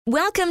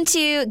Welcome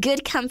to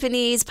Good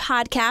Company's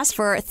podcast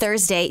for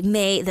Thursday,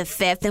 May the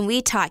 5th, and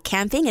we talk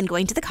camping and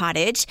going to the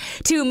cottage.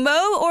 To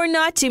mow or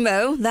not to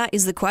mow, that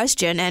is the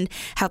question, and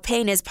how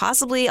pain is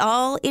possibly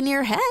all in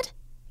your head.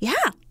 Yeah.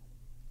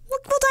 We'll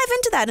dive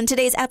into that in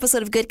today's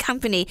episode of Good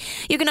Company.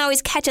 You can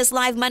always catch us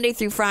live Monday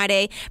through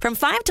Friday from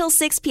 5 till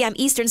 6 p.m.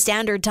 Eastern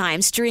Standard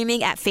Time,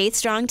 streaming at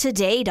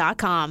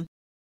faithstrongtoday.com.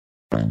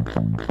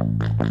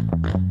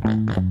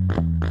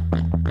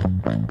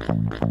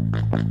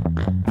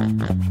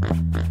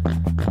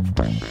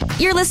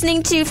 You're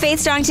listening to Faith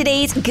Strong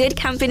Today's Good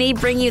Company,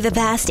 bring you the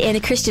best in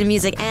Christian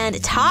music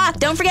and talk.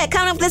 Don't forget,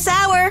 coming up this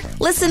hour,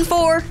 listen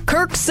for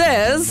Kirk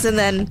Says, and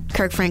then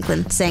Kirk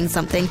Franklin saying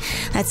something.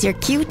 That's your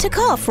cue to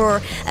call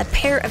for a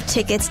pair of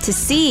tickets to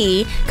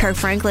see Kirk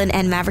Franklin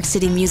and Maverick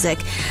City Music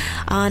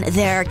on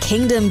their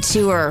Kingdom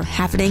Tour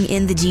happening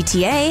in the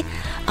GTA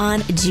on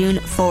June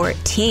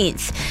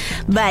 14th.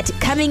 But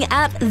coming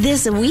up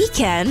this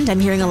weekend, I'm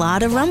hearing a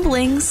lot of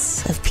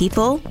rumblings of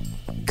people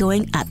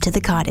going up to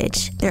the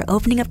cottage. They're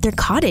opening up their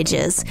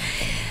cottages.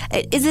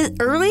 Is it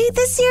early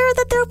this year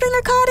that they're opening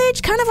their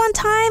cottage? Kind of on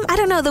time? I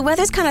don't know. The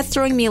weather's kind of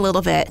throwing me a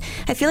little bit.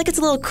 I feel like it's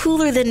a little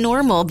cooler than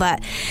normal.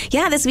 But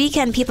yeah, this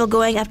weekend, people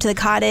going up to the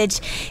cottage,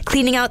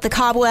 cleaning out the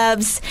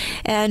cobwebs,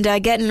 and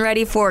getting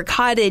ready for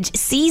cottage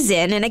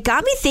season. And it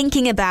got me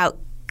thinking about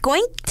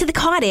going to the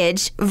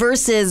cottage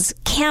versus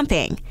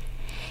camping.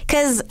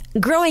 Because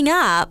growing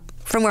up,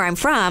 from where I'm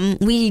from,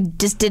 we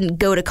just didn't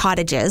go to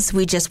cottages.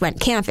 We just went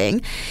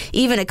camping.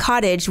 Even a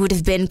cottage would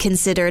have been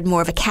considered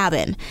more of a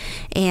cabin,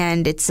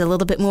 and it's a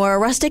little bit more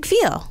rustic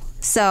feel.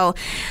 So,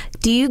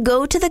 do you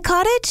go to the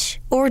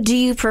cottage or do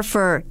you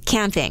prefer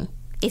camping?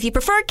 If you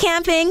prefer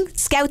camping,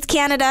 Scouts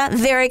Canada,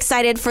 very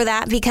excited for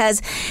that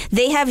because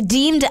they have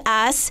deemed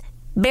us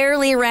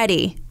barely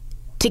ready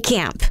to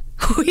camp.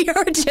 We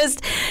are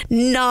just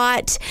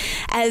not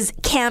as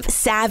camp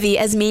savvy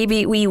as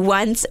maybe we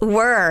once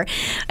were.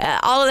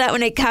 All of that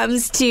when it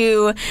comes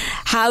to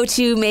how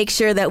to make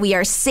sure that we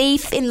are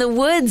safe in the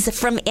woods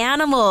from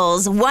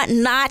animals, what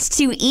not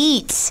to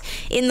eat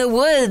in the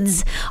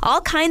woods,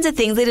 all kinds of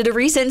things. They did a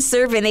recent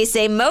survey and they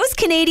say most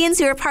Canadians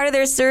who are part of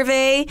their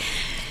survey,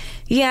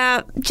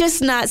 yeah, just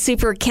not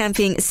super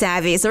camping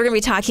savvy. So we're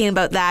going to be talking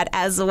about that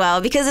as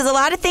well because there's a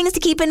lot of things to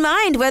keep in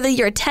mind. Whether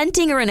you're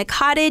tenting or in a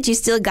cottage, you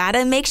still got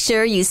to make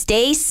sure you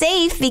stay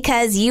safe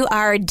because you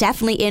are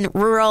definitely in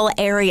rural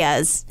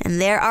areas. And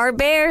there are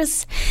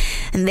bears,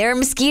 and there are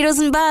mosquitoes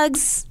and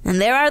bugs, and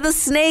there are the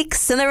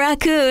snakes and the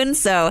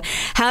raccoons. So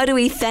how do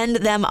we fend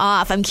them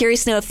off? I'm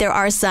curious to know if there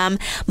are some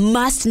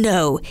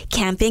must-know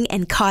camping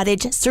and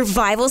cottage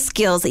survival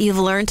skills that you've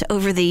learned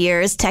over the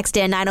years. Text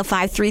in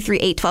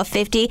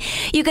 905-338-1250.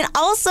 You can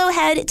also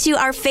head to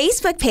our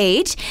Facebook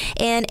page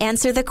and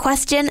answer the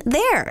question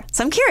there.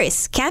 So I'm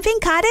curious, camping,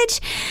 cottage,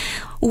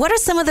 what are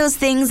some of those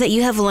things that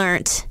you have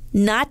learned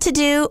not to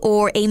do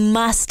or a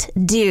must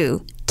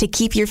do to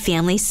keep your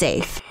family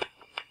safe?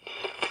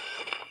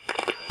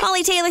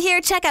 Holly Taylor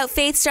here. Check out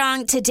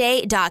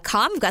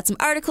faithstrongtoday.com. We've got some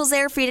articles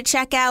there for you to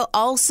check out.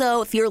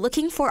 Also, if you're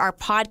looking for our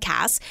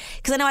podcasts,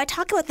 because I know I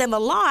talk about them a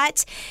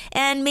lot,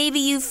 and maybe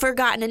you've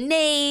forgotten a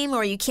name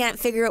or you can't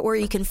figure out where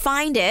you can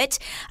find it,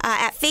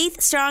 at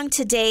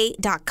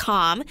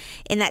faithstrongtoday.com,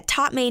 in that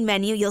top main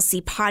menu, you'll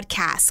see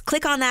podcasts.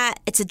 Click on that.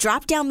 It's a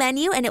drop-down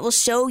menu, and it will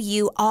show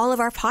you all of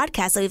our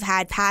podcasts that we've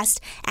had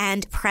past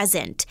and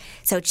present.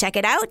 So check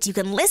it out. You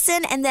can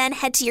listen and then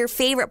head to your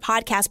favorite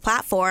podcast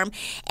platform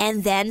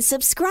and then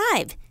subscribe.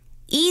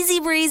 Easy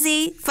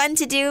breezy, fun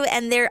to do,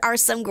 and there are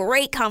some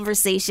great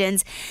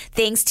conversations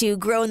thanks to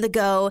Grow in the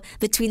Go,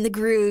 Between the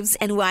Grooves,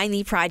 and Why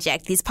Me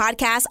Project. These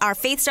podcasts are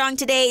Faith Strong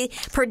Today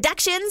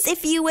productions,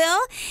 if you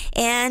will,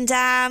 and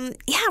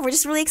we're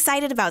just really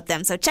excited about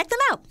them. So check them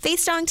out,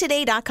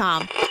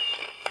 faithstrongtoday.com.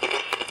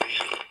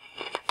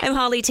 I'm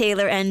Holly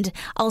Taylor, and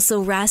also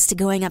rest,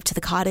 going up to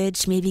the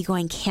cottage, maybe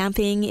going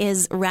camping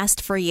is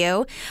rest for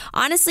you.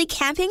 Honestly,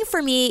 camping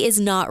for me is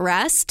not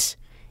rest.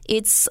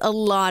 It's a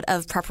lot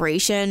of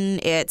preparation.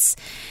 It's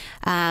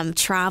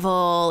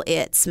travel.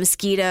 It's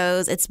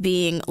mosquitoes. It's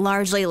being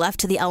largely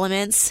left to the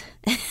elements.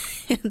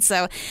 And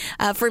so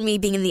for me,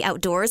 being in the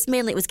outdoors,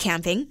 mainly it was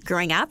camping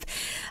growing up.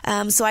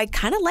 So I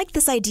kind of like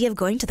this idea of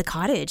going to the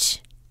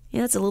cottage. You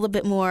know, it's a little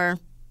bit more,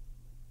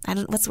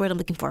 what's the word I'm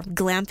looking for?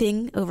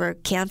 Glamping over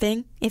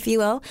camping, if you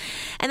will.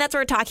 And that's what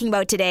we're talking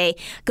about today.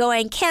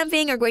 Going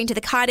camping or going to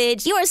the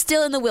cottage. You are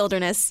still in the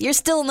wilderness. You're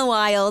still in the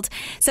wild.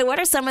 So what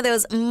are some of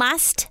those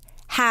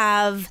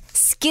must-have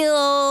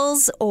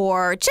skills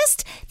or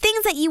just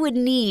things that you would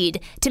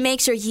need to make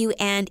sure you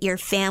and your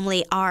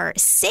family are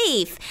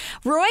safe?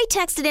 Roy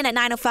texted in at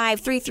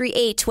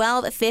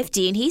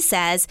 905-338-1250, and he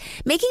says,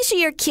 making sure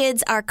your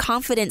kids are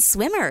confident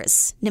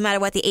swimmers, no matter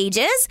what the age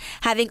is,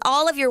 having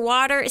all of your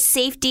water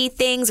safety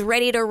things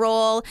ready to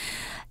roll,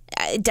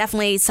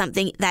 definitely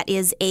something that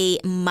is a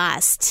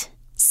must.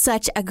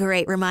 Such a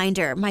great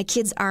reminder. My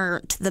kids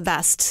aren't the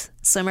best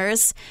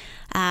swimmers.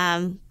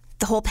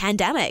 the whole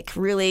pandemic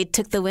really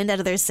took the wind out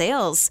of their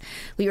sails.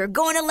 We were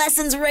going to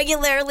lessons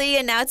regularly,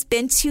 and now it's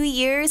been 2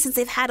 years since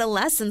they've had a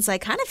lesson, so I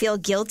kind of feel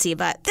guilty.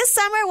 But this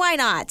summer, why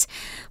not?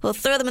 We'll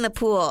throw them in the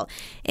pool.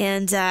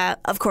 And,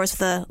 of course,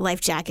 with a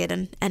life jacket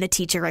and a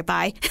teacher right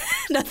by.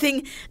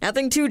 Nothing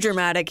too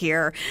dramatic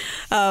here.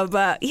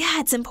 But, yeah,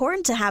 it's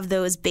important to have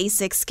those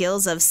basic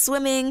skills of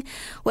swimming.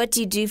 What do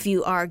you do if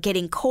you are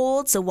getting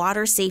cold? So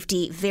water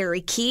safety,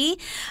 very key.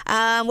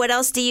 What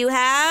else do you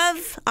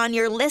have on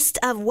your list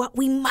of what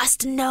we must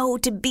know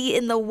to be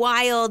in the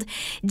wild?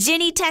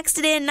 Ginny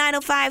texted in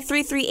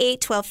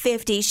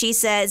 905-338-1250. She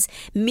says,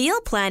 meal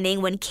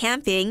planning when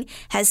camping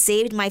has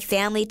saved my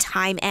family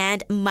time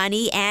and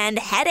money and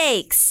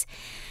headaches.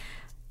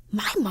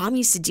 My mom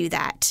used to do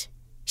that.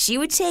 She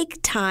would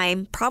take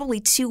time, probably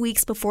 2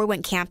 weeks before we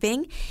went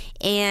camping,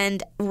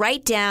 and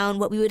write down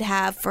what we would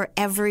have for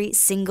every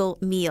single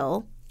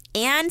meal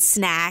and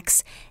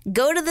snacks,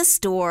 go to the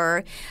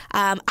store.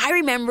 I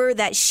remember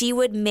that she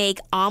would make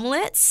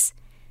omelets,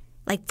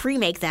 like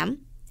pre-make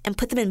them, and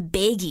put them in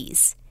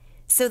baggies.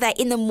 So that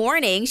in the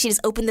morning, she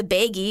just opened the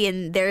baggie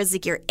and there's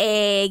like your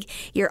egg,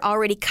 your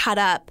already cut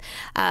up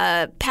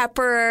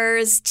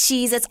peppers,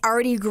 cheese that's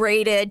already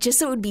grated, just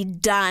so it would be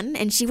done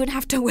and she wouldn't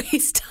have to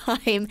waste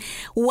time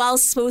while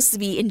supposed to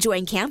be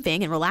enjoying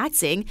camping and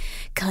relaxing,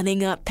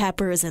 cutting up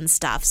peppers and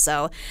stuff.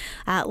 So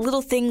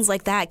little things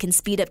like that can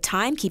speed up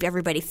time, keep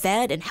everybody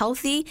fed and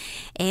healthy,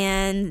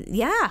 and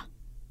yeah.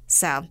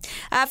 So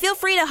feel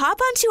free to hop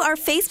onto our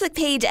Facebook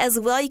page as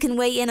well. You can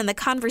weigh in on the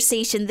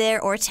conversation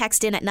there or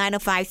text in at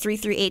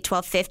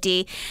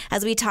 905-338-1250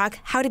 as we talk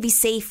how to be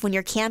safe when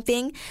you're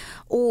camping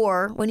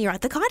or when you're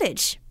at the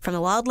cottage. From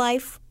the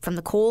wildlife, from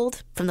the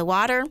cold, from the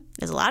water,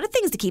 there's a lot of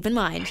things to keep in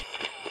mind.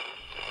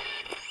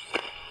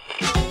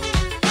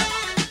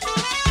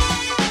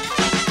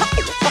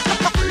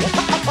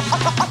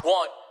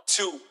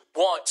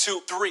 One, two,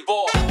 three,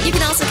 four. You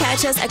can also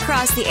catch us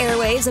across the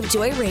airwaves of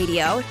Joy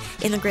Radio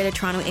in the Greater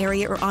Toronto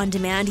Area or on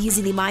demand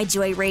using the My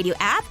Joy Radio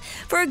app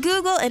for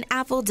Google and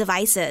Apple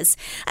devices.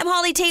 I'm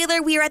Holly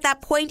Taylor. We are at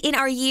that point in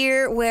our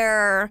year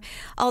where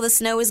all the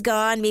snow is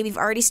gone. Maybe you've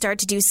already started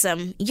to do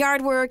some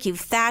yard work.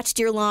 You've thatched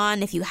your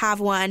lawn if you have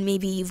one.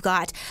 Maybe you've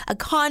got a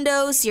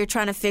condo, so you're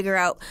trying to figure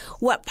out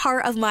what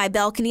part of my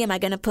balcony am I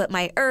going to put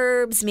my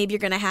herbs. Maybe you're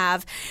going to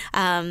have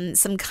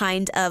some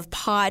kind of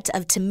pot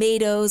of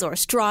tomatoes or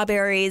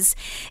strawberries.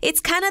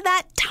 It's kind of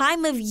that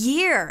time of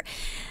year.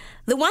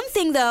 The one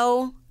thing,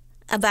 though,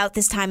 about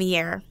this time of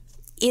year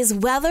is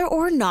whether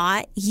or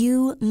not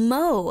you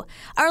mow.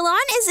 Our lawn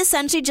is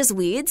essentially just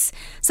weeds,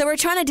 so we're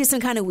trying to do some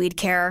kind of weed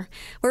care.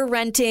 We're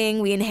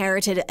renting. We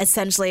inherited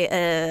essentially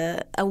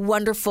a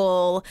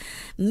wonderful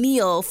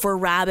meal for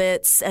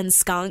rabbits and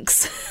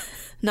skunks.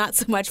 Not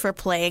so much for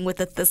playing with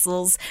the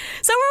thistles.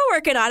 So we're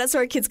working on it so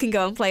our kids can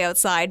go and play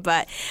outside.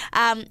 But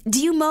do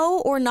you mow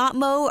or not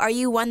mow? Are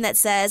you one that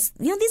says,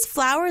 these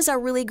flowers are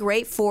really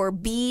great for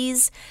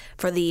bees,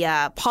 for the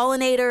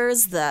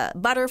pollinators, the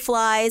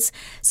butterflies.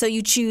 So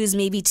you choose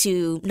maybe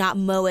to not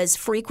mow as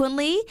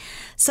frequently.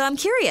 So I'm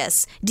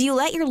curious, do you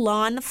let your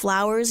lawn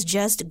flowers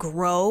just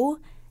grow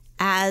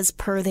as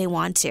per they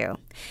want to?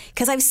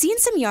 Because I've seen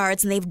some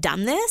yards and they've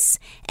done this,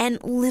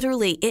 and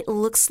literally it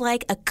looks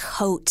like a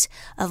coat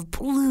of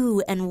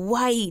blue and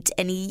white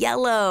and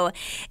yellow,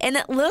 and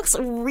it looks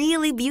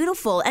really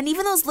beautiful. And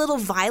even those little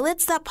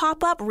violets that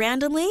pop up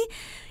randomly,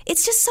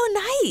 it's just so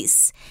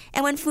nice.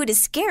 And when food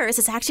is scarce,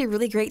 it's actually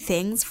really great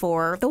things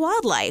for the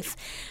wildlife.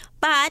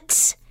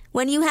 But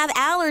when you have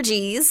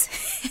allergies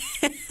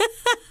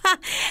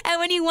and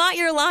when you want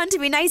your lawn to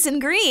be nice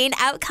and green,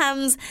 out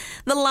comes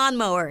the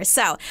lawnmower.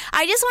 So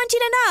I just want you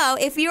to know,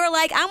 if you're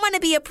like, I want to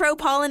be a pro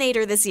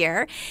pollinator this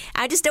year,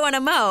 I just don't want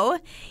to mow,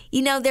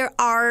 there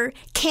are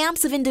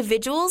camps of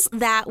individuals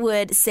that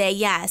would say,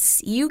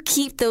 yes, you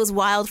keep those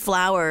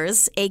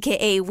wildflowers,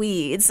 aka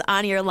weeds,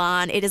 on your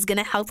lawn. It is going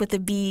to help with the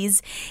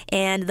bees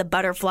and the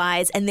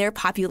butterflies and their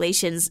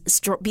populations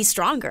be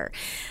stronger.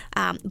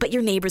 But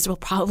your neighbors will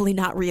probably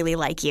not really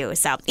like you.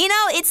 So,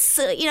 it's,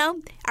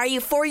 are you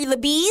for the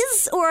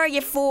bees or are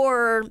you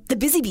for the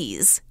busy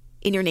bees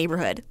in your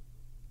neighborhood?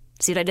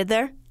 See what I did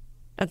there?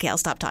 Okay, I'll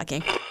stop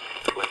talking.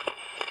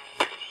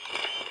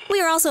 We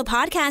are also a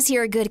podcast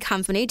here at Good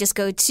Company. Just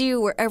go to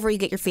wherever you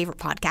get your favorite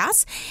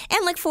podcasts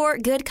and look for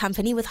Good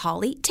Company with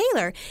Holly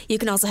Taylor. You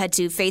can also head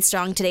to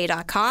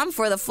faithstrongtoday.com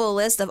for the full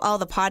list of all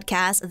the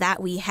podcasts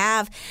that we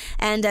have.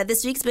 And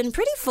this week's been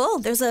pretty full.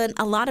 There's a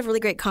lot of really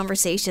great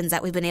conversations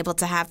that we've been able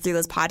to have through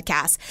those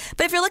podcasts.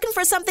 But if you're looking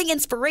for something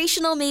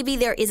inspirational, maybe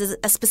there is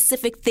a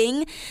specific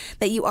thing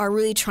that you are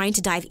really trying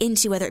to dive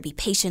into, whether it be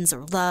patience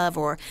or love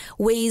or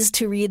ways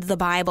to read the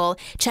Bible,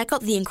 check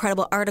out the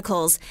incredible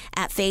articles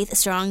at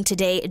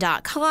faithstrongtoday.com.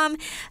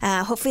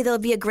 Hopefully they'll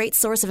be a great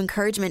source of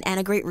encouragement and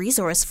a great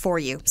resource for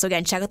you. So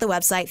again, check out the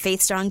website,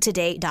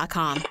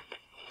 faithstrongtoday.com.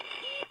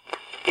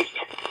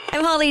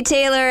 I'm Holly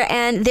Taylor,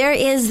 and there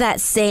is that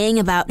saying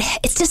about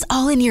it's just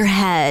all in your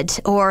head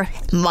or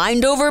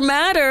mind over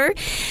matter,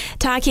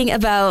 talking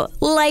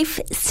about life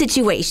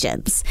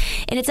situations.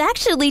 And it's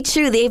actually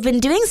true. They've been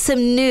doing some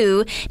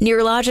new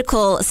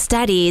neurological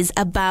studies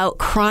about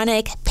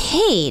chronic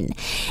pain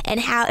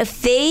and how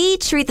if they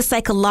treat the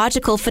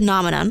psychological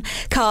phenomenon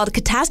called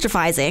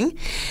catastrophizing,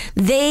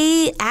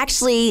 they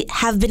actually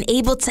have been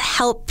able to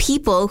help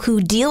people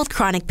who deal with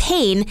chronic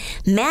pain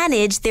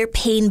manage their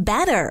pain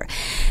better.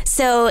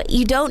 So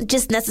you don't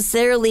just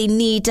necessarily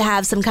need to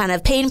have some kind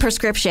of pain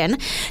prescription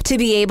to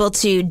be able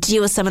to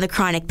deal with some of the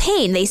chronic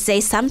pain. They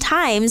say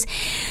sometimes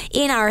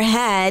in our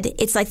head,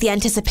 it's like the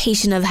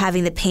anticipation of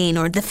having the pain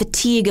or the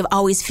fatigue of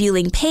always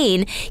feeling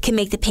pain can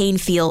make the pain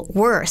feel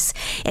worse.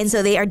 And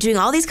so they are doing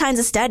all these kinds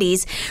of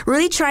studies,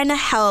 really trying to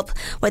help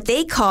what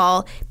they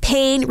call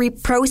pain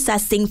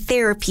reprocessing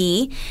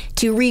therapy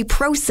to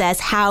reprocess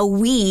how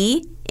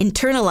we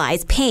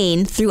internalize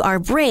pain through our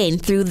brain,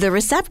 through the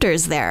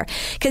receptors there.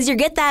 Because you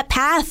get that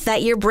path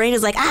that your brain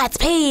is like, it's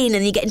pain.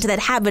 And you get into that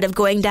habit of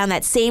going down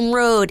that same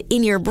road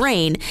in your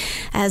brain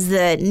as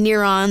the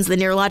neurons, the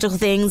neurological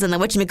things, and the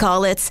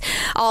whatchamacallits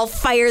all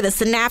fire, the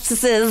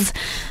synapses.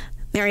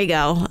 There you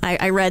go.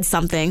 I read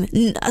something.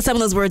 Some of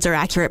those words are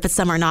accurate, but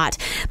some are not.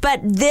 But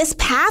this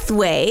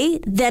pathway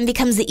then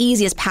becomes the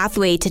easiest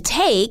pathway to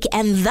take,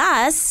 and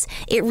thus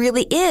it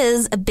really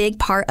is a big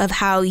part of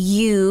how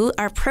you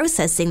are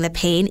processing the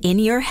pain in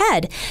your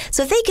head.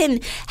 So if they can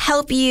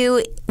help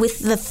you with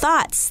the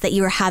thoughts that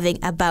you are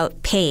having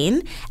about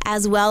pain,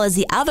 as well as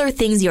the other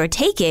things you're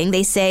taking,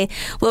 they say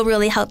will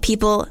really help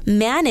people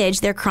manage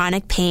their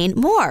chronic pain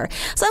more.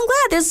 So I'm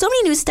glad there's so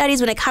many new studies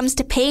when it comes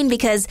to pain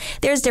because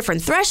there's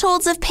different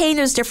thresholds of pain,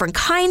 there's different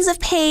kinds of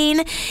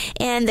pain,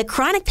 and the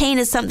chronic pain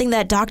is something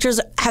that doctors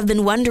have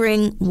been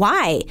wondering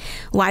why.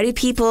 Why do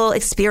people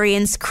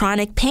experience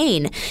chronic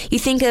pain? You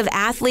think of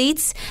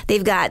athletes,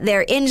 they've got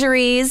their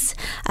injuries,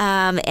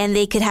 and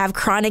they could have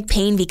chronic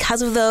pain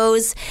because of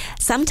those.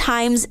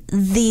 Sometimes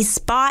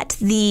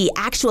the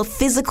actual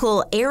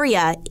physical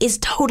area is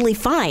totally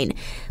fine,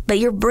 but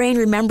your brain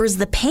remembers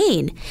the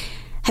pain.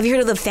 Have you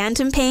heard of the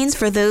phantom pains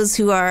for those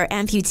who are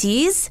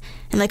amputees?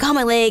 And like,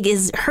 my leg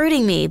is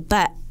hurting me,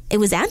 but it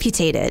was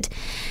amputated.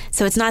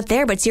 So it's not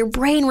there, but it's your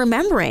brain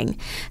remembering.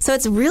 So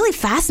it's really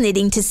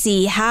fascinating to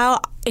see how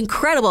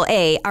incredible,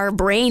 A, our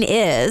brain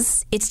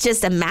is. It's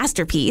just a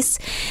masterpiece.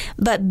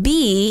 But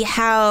B,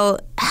 how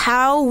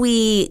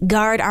we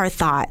guard our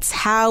thoughts,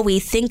 how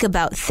we think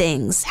about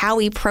things, how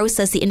we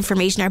process the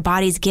information our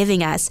body's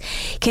giving us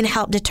can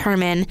help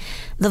determine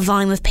the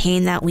volume of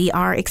pain that we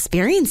are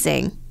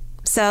experiencing.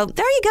 So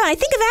there you go. I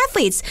think of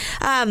athletes.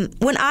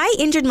 When I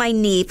injured my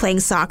knee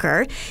playing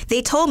soccer,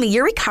 they told me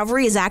your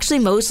recovery is actually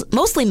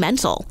mostly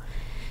mental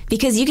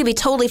because you can be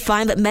totally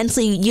fine, but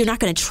mentally you're not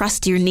going to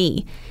trust your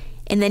knee.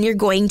 And then you're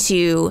going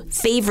to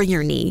favor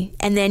your knee.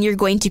 And then you're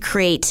going to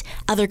create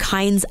other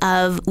kinds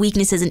of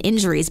weaknesses and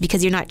injuries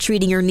because you're not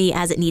treating your knee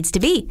as it needs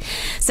to be.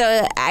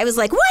 So I was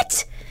like,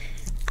 what?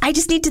 I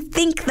just need to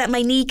think that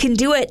my knee can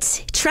do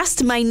it.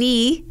 Trust my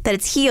knee, that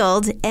it's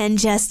healed, and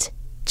just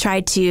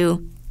try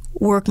to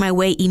work my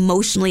way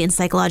emotionally and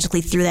psychologically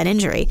through that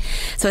injury.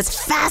 So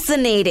it's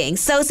fascinating.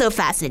 So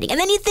fascinating. And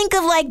then you think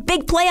of like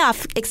big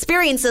playoff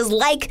experiences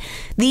like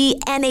the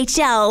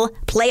NHL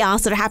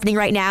playoffs that are happening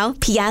right now.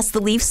 P.S. The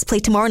Leafs play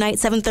tomorrow night,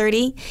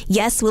 7:30.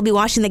 Yes, we'll be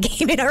watching the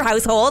game in our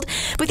household.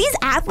 But these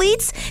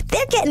athletes,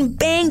 they're getting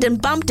banged and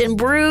bumped and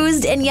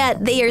bruised, and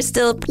yet they are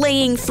still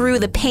playing through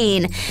the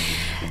pain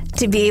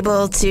to be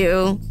able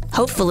to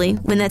hopefully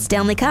win that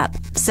Stanley Cup.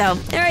 So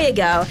there you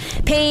go.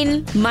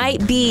 Pain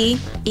might be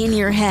in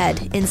your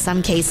head in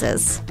some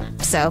cases.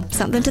 So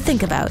something to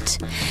think about.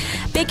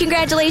 Big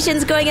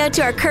congratulations going out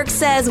to our Kirk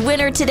Says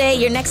winner today.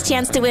 Your next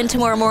chance to win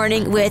tomorrow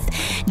morning with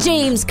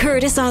James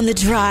Curtis on the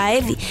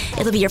drive.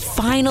 It'll be your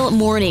final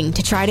morning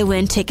to try to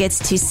win tickets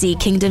to see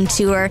Kingdom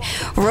Tour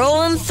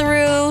rolling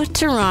through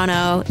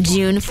Toronto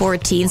June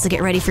 14th. So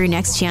get ready for your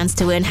next chance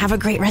to win. Have a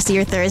great rest of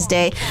your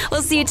Thursday.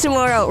 We'll see you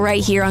tomorrow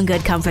right here on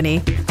Good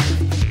Company.